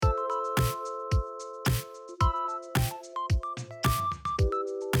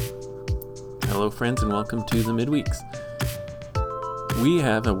Hello, friends, and welcome to the Midweeks. We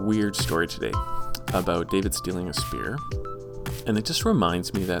have a weird story today about David stealing a spear, and it just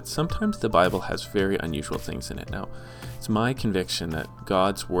reminds me that sometimes the Bible has very unusual things in it. Now, it's my conviction that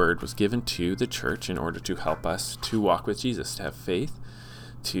God's word was given to the church in order to help us to walk with Jesus, to have faith,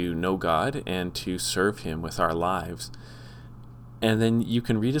 to know God, and to serve Him with our lives. And then you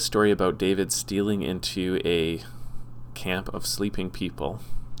can read a story about David stealing into a camp of sleeping people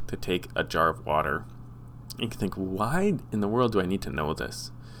to take a jar of water. You can think, why in the world do I need to know this?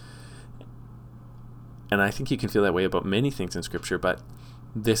 And I think you can feel that way about many things in Scripture, but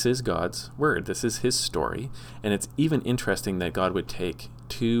this is God's word. This is His story. And it's even interesting that God would take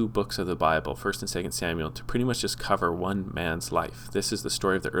two books of the Bible, 1st and 2nd Samuel, to pretty much just cover one man's life. This is the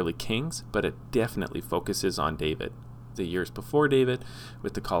story of the early kings, but it definitely focuses on David. The years before David,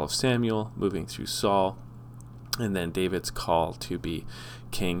 with the call of Samuel, moving through Saul, and then David's call to be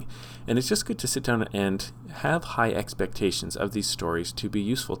king. And it's just good to sit down and have high expectations of these stories to be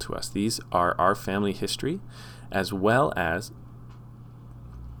useful to us. These are our family history, as well as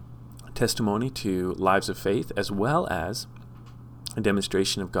testimony to lives of faith, as well as a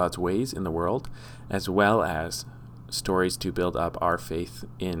demonstration of God's ways in the world, as well as stories to build up our faith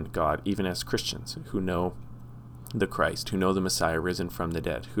in God, even as Christians who know the Christ, who know the Messiah risen from the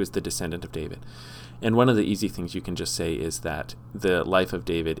dead, who is the descendant of David. And one of the easy things you can just say is that the life of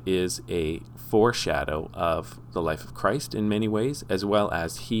David is a foreshadow of the life of Christ in many ways, as well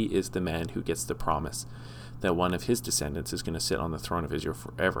as he is the man who gets the promise that one of his descendants is going to sit on the throne of Israel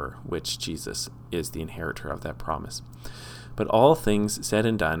forever, which Jesus is the inheritor of that promise. But all things said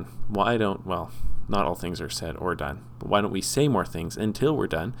and done, not all things are said or done, but why don't we say more things until we're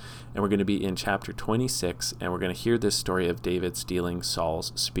done? And we're going to be in chapter 26, and we're going to hear this story of David stealing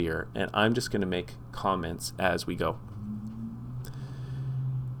Saul's spear. And I'm just going to make comments as we go.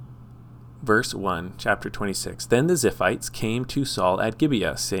 Verse 1, chapter 26. Then the Ziphites came to Saul at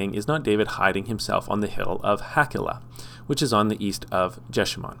Gibeah, saying, Is not David hiding himself on the hill of Hachilah, which is on the east of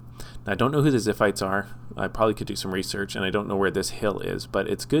Jeshimon? Now, I don't know who the Ziphites are. I probably could do some research, and I don't know where this hill is, but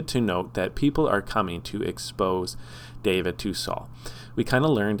it's good to note that people are coming to expose David to Saul. We kind of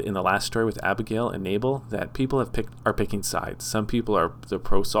learned in the last story with Abigail and Nabal that people are picking sides. Some people are the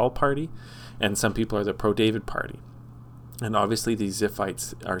pro-Saul party, and some people are the pro-David party. And obviously these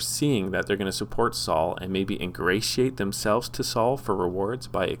Ziphites are seeing that they're going to support Saul and maybe ingratiate themselves to Saul for rewards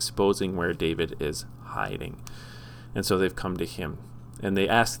by exposing where David is hiding. And so they've come to him. And they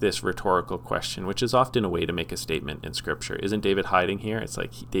ask this rhetorical question, which is often a way to make a statement in Scripture. Isn't David hiding here? It's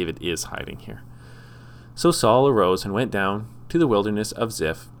like David is hiding here. So Saul arose and went down to the wilderness of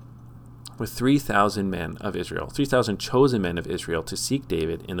Ziph with 3,000 men of Israel, 3,000 chosen men of Israel to seek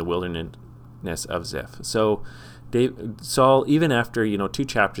David in the wilderness of Ziph. So Saul, even after, 2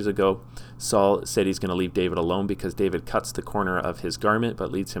 chapters ago, Saul said he's going to leave David alone because David cuts the corner of his garment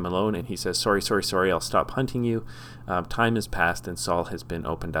but leaves him alone, and he says, sorry, I'll stop hunting you. Time has passed, and Saul has been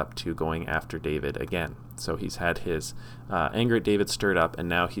opened up to going after David again. So he's had his anger at David stirred up, and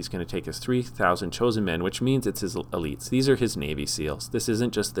now he's going to take his 3,000 chosen men, which means it's his elites. These are his Navy SEALs. This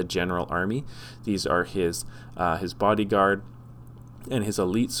isn't just the general army. These are his bodyguard and his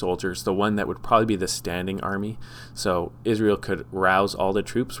elite soldiers, the one that would probably be the standing army. So Israel could rouse all the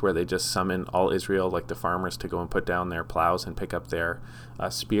troops where they just summon all Israel, like the farmers, to go and put down their plows and pick up their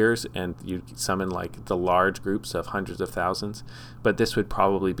spears, and you summon like the large groups of hundreds of thousands. But this would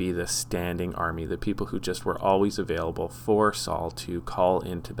probably be the standing army, the people who just were always available for Saul to call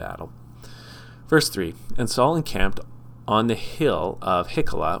into battle. Verse 3, And Saul encamped on the hill of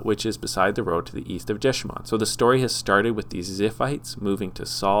Hachilah, which is beside the road to the east of Jeshimon. So the story has started with these Ziphites moving to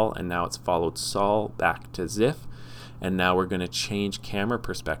Saul, and now it's followed Saul back to Ziph, and now we're going to change camera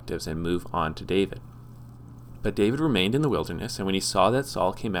perspectives and move on to David. But David remained in the wilderness, and when he saw that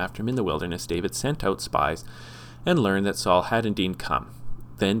Saul came after him in the wilderness, David sent out spies and learned that Saul had indeed come.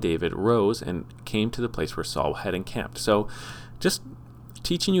 Then David rose and came to the place where Saul had encamped. So just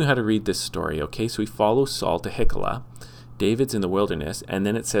teaching you how to read this story, okay? So we follow Saul to Hachilah. David's in the wilderness, and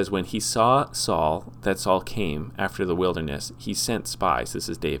then it says when he saw that Saul came after the wilderness, he sent spies, this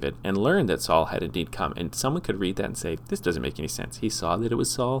is David, and learned that Saul had indeed come. And someone could read that and say, this doesn't make any sense. He saw that it was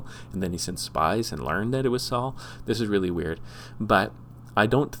Saul, and then he sent spies and learned that it was Saul. This is really weird. But I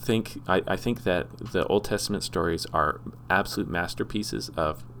think that the Old Testament stories are absolute masterpieces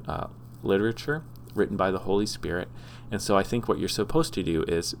of literature written by the Holy Spirit. And so I think what you're supposed to do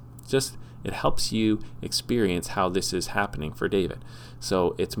is just it helps you experience how this is happening for David.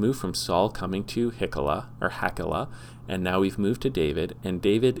 So it's moved from Saul coming to Hachilah, and now we've moved to David, and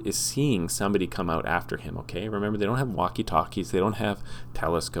David is seeing somebody come out after him, okay? Remember, they don't have walkie-talkies, they don't have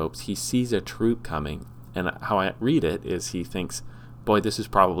telescopes. He sees a troop coming, and how I read it is he thinks, boy, this is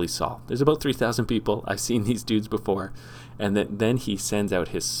probably Saul. There's about 3,000 people. I've seen these dudes before. And then he sends out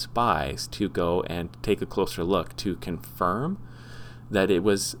his spies to go and take a closer look to confirm that it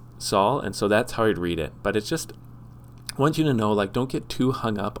was Saul. And so that's how I'd read it. But it's just, I want you to know, like, don't get too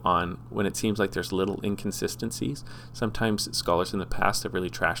hung up on when it seems like there's little inconsistencies. Sometimes scholars in the past have really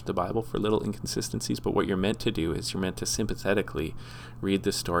trashed the Bible for little inconsistencies, but what you're meant to do is you're meant to sympathetically read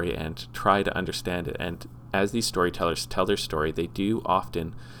the story and try to understand it. And as these storytellers tell their story, they do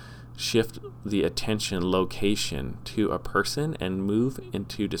often shift the attention location to a person and move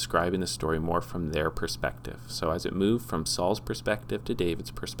into describing the story more from their perspective. So as it moved from Saul's perspective to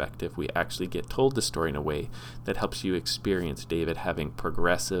David's perspective, we actually get told the story in a way that helps you experience David having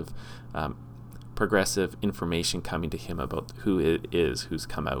progressive information coming to him about who it is who's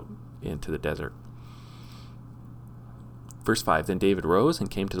come out into the desert. Verse 5, then David rose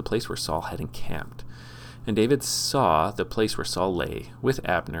and came to the place where Saul had encamped. And David saw the place where Saul lay, with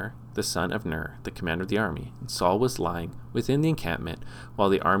Abner, the son of Ner, the commander of the army. And Saul was lying within the encampment, while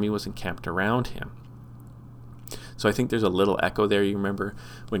the army was encamped around him. So I think there's a little echo there. You remember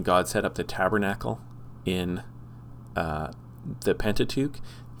when God set up the tabernacle in the Pentateuch?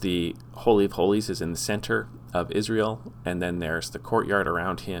 The Holy of Holies is in the center of Israel, and then there's the courtyard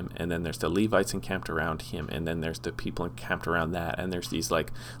around him, and then there's the Levites encamped around him, and then there's the people encamped around that, and there's these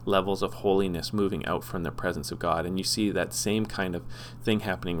like levels of holiness moving out from the presence of God. And you see that same kind of thing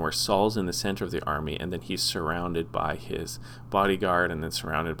happening where Saul's in the center of the army, and then he's surrounded by his bodyguard, and then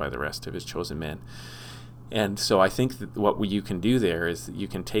surrounded by the rest of his chosen men. And so I think that what you can do there is you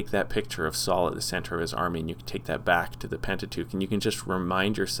can take that picture of Saul at the center of his army, and you can take that back to the Pentateuch, and you can just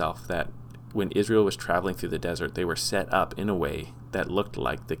remind yourself that when Israel was traveling through the desert, they were set up in a way that looked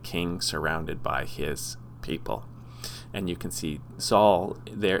like the king surrounded by his people. And you can see Saul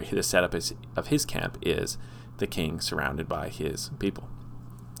there, the setup of his camp is the king surrounded by his people.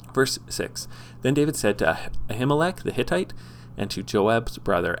 Verse 6, then David said to Ahimelech the Hittite, and to Joab's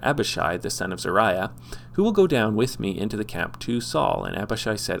brother Abishai, the son of Zeruiah, who will go down with me into the camp to Saul? And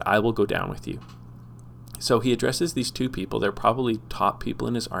Abishai said, I will go down with you. So he addresses these two people. They're probably top people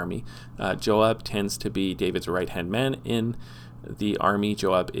in his army. Joab tends to be David's right-hand man in the army.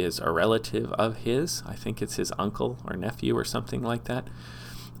 Joab is a relative of his. I think it's his uncle or nephew or something like that.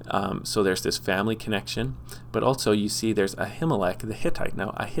 So there's this family connection. But also you see there's Ahimelech the Hittite.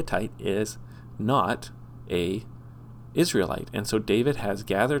 Now, a Hittite is not a Israelite. And so David has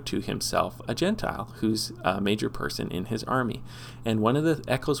gathered to himself a Gentile who's a major person in his army. And one of the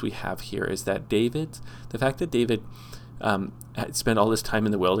echoes we have here is that the fact that David had spent all this time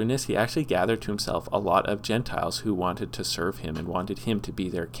in the wilderness, he actually gathered to himself a lot of Gentiles who wanted to serve him and wanted him to be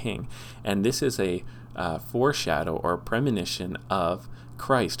their king. And this is a foreshadow or a premonition of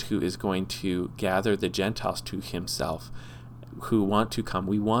Christ, who is going to gather the Gentiles to himself, who want to come.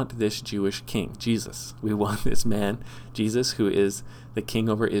 We want this Jewish king, Jesus. We want this man, Jesus, who is the king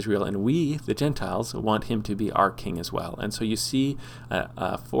over Israel, and we, the Gentiles, want him to be our king as well. And so you see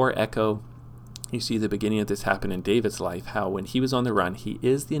a foreecho. You see the beginning of this happen in David's life, how when he was on the run, he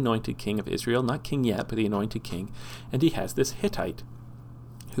is the anointed king of Israel, not king yet, but the anointed king, and he has this Hittite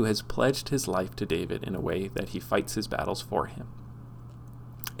who has pledged his life to David in a way that he fights his battles for him.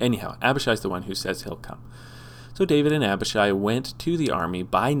 Anyhow, Abishai's the one who says he'll come. So David and Abishai went to the army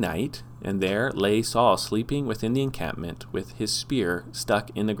by night, and there lay Saul sleeping within the encampment with his spear stuck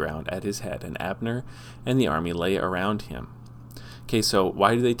in the ground at his head, and Abner and the army lay around him. Okay, so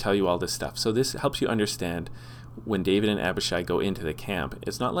why do they tell you all this stuff? So this helps you understand when David and Abishai go into the camp,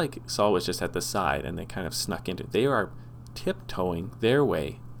 it's not like Saul was just at the side and they kind of snuck into it. They are tiptoeing their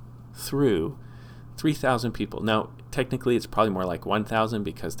way through 3,000 people. Now, technically, it's probably more like 1,000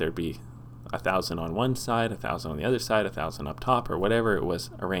 because there'd be 1,000 on one side, 1,000 on the other side, 1,000 up top, or whatever it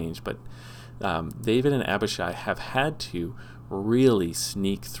was arranged. But David and Abishai have had to really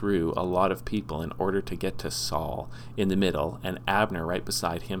sneak through a lot of people in order to get to Saul in the middle and Abner right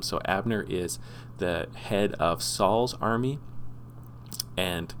beside him. So Abner is the head of Saul's army,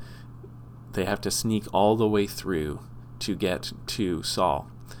 and they have to sneak all the way through to get to Saul.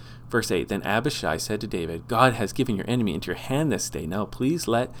 Verse 8, then Abishai said to David, God has given your enemy into your hand this day. Now please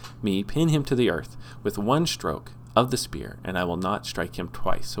let me pin him to the earth with one stroke of the spear, and I will not strike him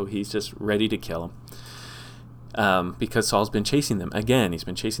twice. So he's just ready to kill him. because Saul's been chasing them. Again, he's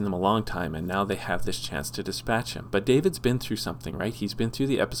been chasing them a long time, and now they have this chance to dispatch him. But David's been through something, right? He's been through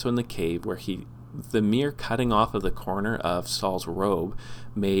the episode in the cave where the mere cutting off of the corner of Saul's robe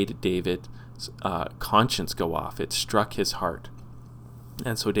made David's conscience go off. It struck his heart.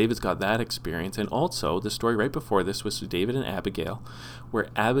 And so David's got that experience. And also, the story right before this was David and Abigail, where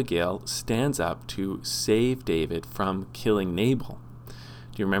Abigail stands up to save David from killing Nabal.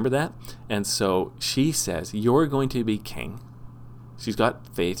 Do you remember that? And so she says, "You're going to be king." She's got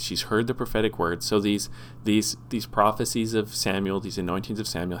faith. She's heard the prophetic word. So these prophecies of Samuel, these anointings of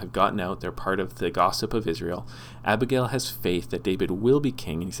Samuel have gotten out. They're part of the gossip of Israel. Abigail has faith that David will be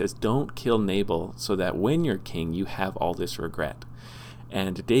king. And he says, "Don't kill Nabal so that when you're king, you have all this regret."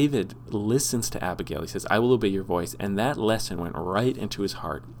 And David listens to Abigail. He says, "I will obey your voice." And that lesson went right into his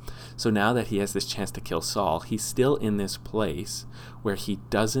heart. So now that he has this chance to kill Saul, he's still in this place where he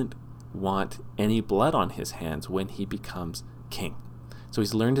doesn't want any blood on his hands when he becomes king. So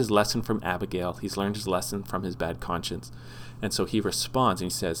he's learned his lesson from Abigail. He's learned his lesson from his bad conscience. And so he responds and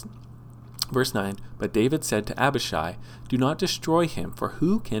he says, verse 9, "But David said to Abishai, 'Do not destroy him, for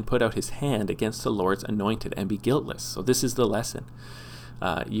who can put out his hand against the Lord's anointed and be guiltless?'" So this is the lesson.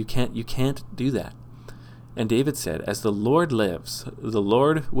 You can't do that. And David said, "As the Lord lives, the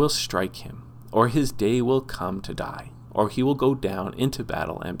Lord will strike him, or his day will come to die, or he will go down into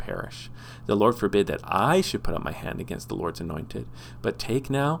battle and perish. The Lord forbid that I should put up my hand against the Lord's anointed, but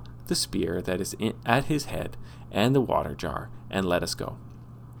take now the spear that is at his head and the water jar, and let us go."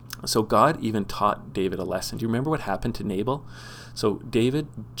 So God even taught David a lesson. Do you remember what happened to Nabal? So David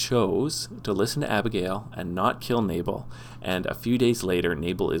chose to listen to Abigail and not kill Nabal. And a few days later,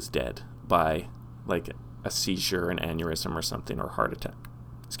 Nabal is dead by like a seizure, an aneurysm or something, or heart attack.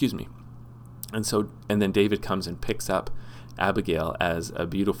 Excuse me. And then David comes and picks up Abigail as a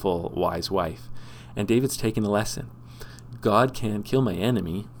beautiful, wise wife. And David's taking a lesson. God can kill my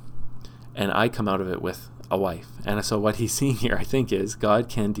enemy, and I come out of it with a wife. And so what he's seeing here, I think, is God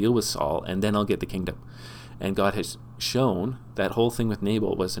can deal with Saul, and then I'll get the kingdom. And God has shown that whole thing with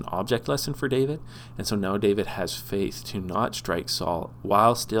Nabal was an object lesson for David. And so now David has faith to not strike Saul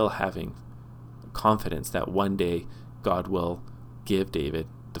while still having confidence that one day God will give David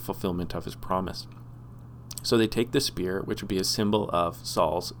the fulfillment of his promise. So they take the spear, which would be a symbol of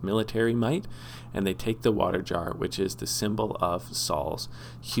Saul's military might, and they take the water jar, which is the symbol of Saul's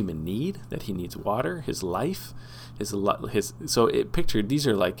human need, that he needs water, his life, pictured, these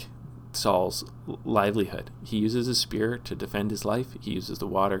are like Saul's livelihood. He uses a spear to defend his life. He uses the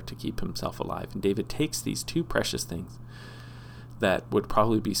water to keep himself alive. And David takes these two precious things that would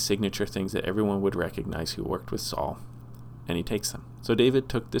probably be signature things that everyone would recognize who worked with Saul, and he takes them. So David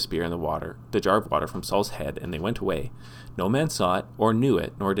took the spear and the jar of water from Saul's head, and they went away. No man saw it or knew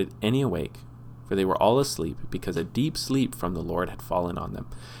it, nor did any awake, for they were all asleep, because a deep sleep from the Lord had fallen on them.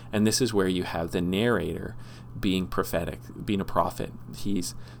 And this is where you have the narrator being prophetic, being a prophet.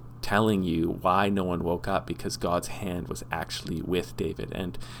 He's telling you why no one woke up, because God's hand was actually with David.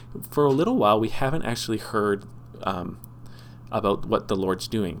 And for a little while, we haven't actually heard about what the Lord's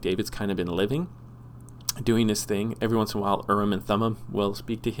doing. David's kind of been living, doing his thing. Every once in a while, Urim and Thummim will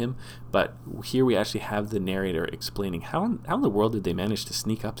speak to him, but here we actually have the narrator explaining how in the world did they manage to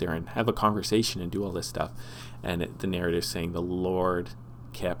sneak up there and have a conversation and do all this stuff. And the narrator is saying the Lord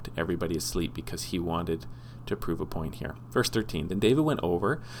kept everybody asleep because he wanted to prove a point here. Verse 13, "Then David went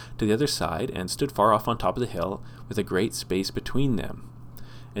over to the other side and stood far off on top of the hill with a great space between them.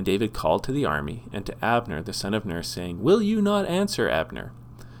 And David called to the army and to Abner, the son of Ner, saying, 'Will you not answer, Abner?'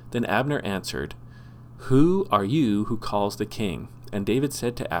 Then Abner answered, 'Who are you who calls the king?' And David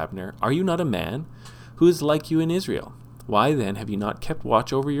said to Abner, 'Are you not a man? Who is like you in Israel? Why then have you not kept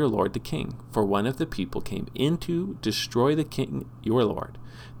watch over your lord the king? For one of the people came in to destroy the king your lord.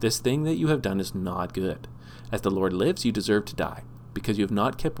 This thing that you have done is not good. As the Lord lives, you deserve to die, because you have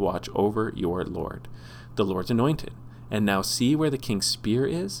not kept watch over your lord, the Lord's anointed. And now see where the king's spear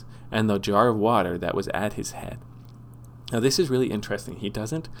is, and the jar of water that was at his head.'" Now this is really interesting. He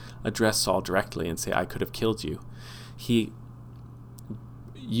doesn't address Saul directly and say, "I could have killed you." He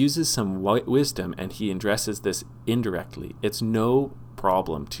uses some wisdom and he addresses this indirectly. It's no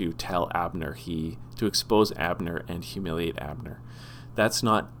problem to tell Abner, to expose Abner and humiliate Abner. That's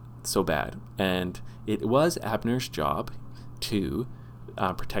not so bad. And it was Abner's job to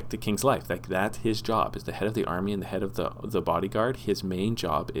protect the king's life. Like, that's his job. As the head of the army and the head of the bodyguard, his main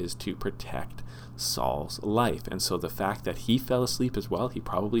job is to protect Saul's life. And so the fact that he fell asleep as well, he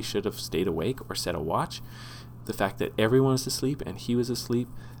probably should have stayed awake or set a watch. The fact that everyone was asleep and he was asleep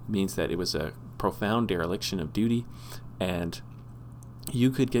means that it was a profound dereliction of duty, and you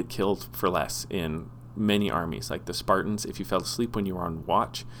could get killed for less in many armies. Like the Spartans, if you fell asleep when you were on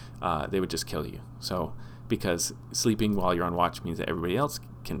watch, they would just kill you. So because sleeping while you're on watch means that everybody else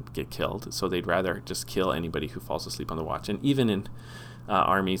can get killed, so they'd rather just kill anybody who falls asleep on the watch. And even in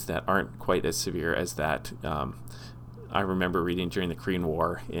armies that aren't quite as severe as that, I remember reading during the Korean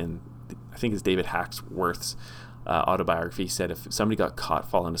War in, I think it's David Hacksworth's autobiography, said if somebody got caught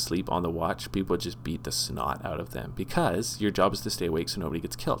falling asleep on the watch, people would just beat the snot out of them, because your job is to stay awake so nobody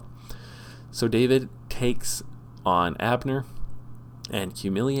gets killed. So David takes on Abner and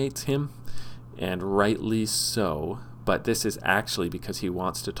humiliates him, and rightly so, but this is actually because he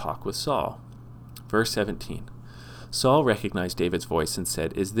wants to talk with Saul. Verse 17. Saul recognized David's voice and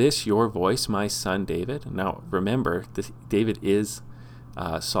said, "Is this your voice, my son David?" Now remember, David is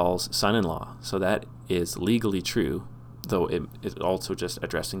Saul's son-in-law, so that is legally true, though it is also just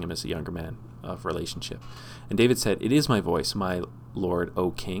addressing him as a younger man of relationship. And David said, "It is my voice, my lord,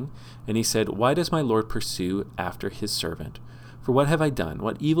 O king." And he said, "Why does my lord pursue after his servant? For what have I done?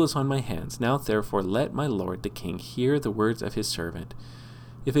 What evil is on my hands? Now therefore let my lord the king hear the words of his servant.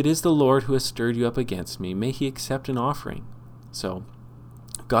 If it is the Lord who has stirred you up against me, may he accept an offering." So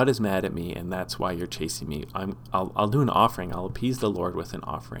God is mad at me, and that's why you're chasing me. I'll do an offering. I'll appease the Lord with an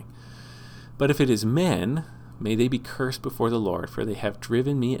offering. But if it is men, may they be cursed before the Lord, for they have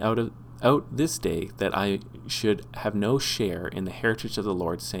driven me out this day, that I should have no share in the heritage of the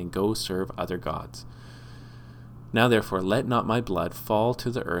Lord, saying, "Go serve other gods." Now therefore let not my blood fall to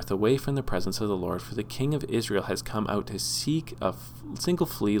the earth away from the presence of the Lord, for the king of Israel has come out to seek a single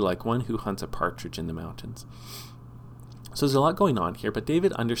flea, like one who hunts a partridge in the mountains. So there's a lot going on here, but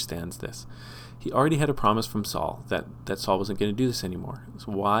David understands this. He already had a promise from Saul that Saul wasn't going to do this anymore.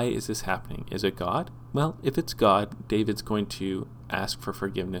 So why is this happening? Is it God? Well, if it's God, David's going to ask for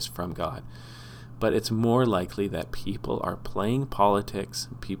forgiveness from God. But it's more likely that people are playing politics,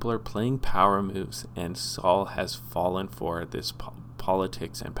 people are playing power moves, and Saul has fallen for this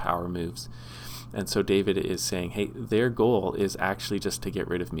politics and power moves. And so David is saying, hey, their goal is actually just to get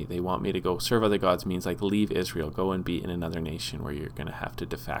rid of me. They want me to go serve other gods, means like leave Israel, go and be in another nation where you're going to have to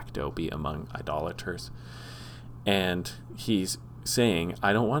de facto be among idolaters. And he's saying,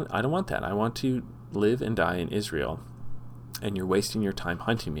 I don't want that. I want to live and die in Israel, and you're wasting your time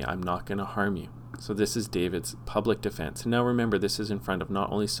hunting me. I'm not going to harm you. So this is David's public defense. And now remember, this is in front of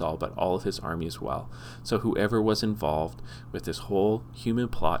not only Saul, but all of his army as well. So whoever was involved with this whole human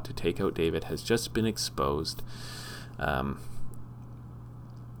plot to take out David has just been exposed.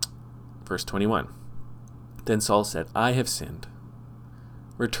 Verse 21. Then Saul said, "I have sinned.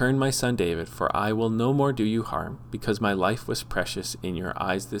 Return my son David, for I will no more do you harm, because my life was precious in your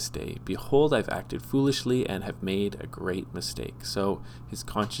eyes this day. Behold, I've acted foolishly and have made a great mistake." So his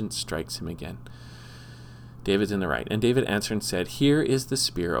conscience strikes him again. David's in the right. And David answered and said, "Here is the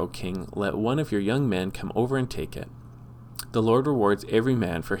spear, O king. Let one of your young men come over and take it. The Lord rewards every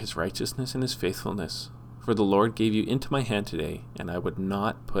man for his righteousness and his faithfulness. For the Lord gave you into my hand today, and I would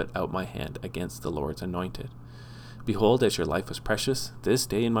not put out my hand against the Lord's anointed. Behold, as your life was precious this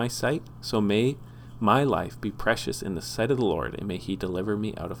day in my sight, so may my life be precious in the sight of the Lord, and may he deliver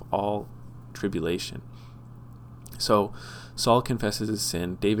me out of all tribulation." So Saul confesses his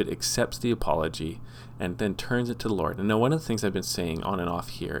sin, David accepts the apology, and then turns it to the Lord. And now one of the things I've been saying on and off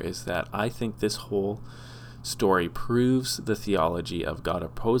here is that I think this whole story proves the theology of God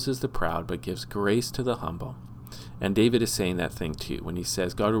opposes the proud but gives grace to the humble. And David is saying that thing too when he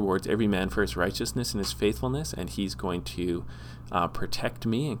says God rewards every man for his righteousness and his faithfulness, and he's going to protect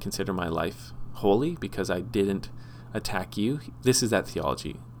me and consider my life holy because I didn't attack you. This is that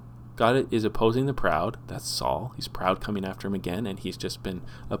theology. God is opposing the proud. That's Saul. He's proud, coming after him again, and he's just been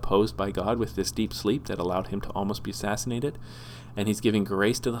opposed by God with this deep sleep that allowed him to almost be assassinated. And he's giving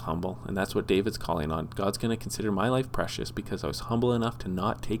grace to the humble, and that's what David's calling on. God's going to consider my life precious because I was humble enough to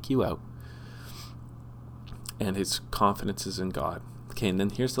not take you out. And his confidence is in God. Okay, and then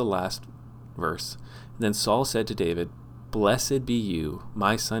here's the last verse. And then Saul said to David, "Blessed be you,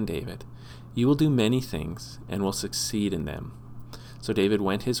 my son David. You will do many things and will succeed in them." So David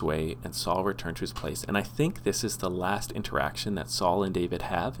went his way, and Saul returned to his place. And I think this is the last interaction that Saul and David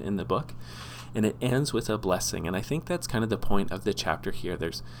have in the book. And it ends with a blessing. And I think that's kind of the point of the chapter here.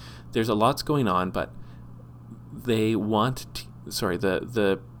 There's a lot's going on, but they want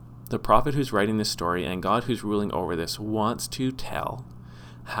the prophet who's writing this story and God who's ruling over this wants to tell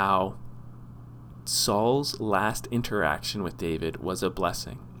how Saul's last interaction with David was a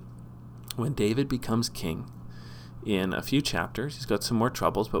blessing. When David becomes king in a few chapters, he's got some more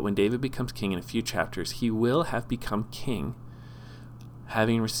troubles, but when David becomes king in a few chapters, he will have become king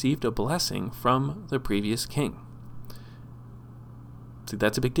having received a blessing from the previous king. See,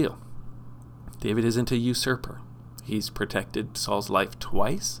 that's a big deal. David isn't a usurper. He's protected Saul's life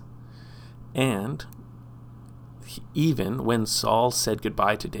twice, and even when Saul said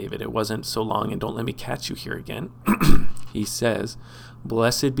goodbye to David, it wasn't so long and don't let me catch you here again. He says,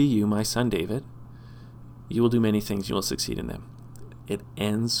 "Blessed be you, my son David. You will do many things, you will succeed in them." It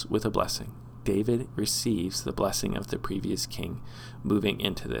ends with a blessing. David receives the blessing of the previous king moving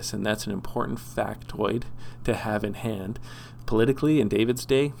into this. And that's an important factoid to have in hand politically in David's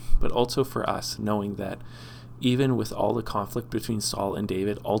day, but also for us, knowing that even with all the conflict between Saul and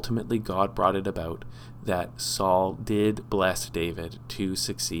David, ultimately God brought it about that Saul did bless David to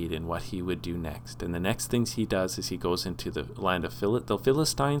succeed in what he would do next. And the next things he does is he goes into the land of the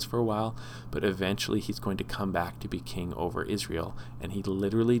Philistines for a while, but eventually he's going to come back to be king over Israel. And he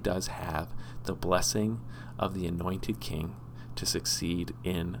literally does have the blessing of the anointed king to succeed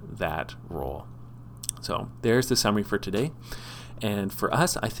in that role. So there's the summary for today. And for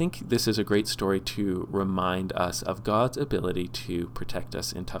us, I think this is a great story to remind us of God's ability to protect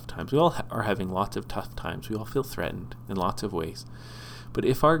us in tough times. We all are having lots of tough times. We all feel threatened in lots of ways. But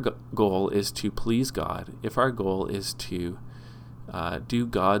if our goal is to please God, if our goal is to do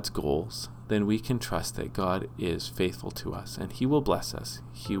God's goals, then we can trust that God is faithful to us and He will bless us.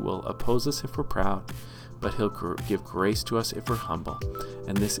 He will oppose us if we're proud, but He'll give grace to us if we're humble.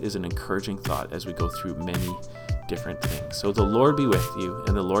 And this is an encouraging thought as we go through many different things. So the Lord be with you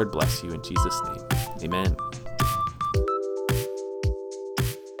and the Lord bless you in Jesus' name. Amen.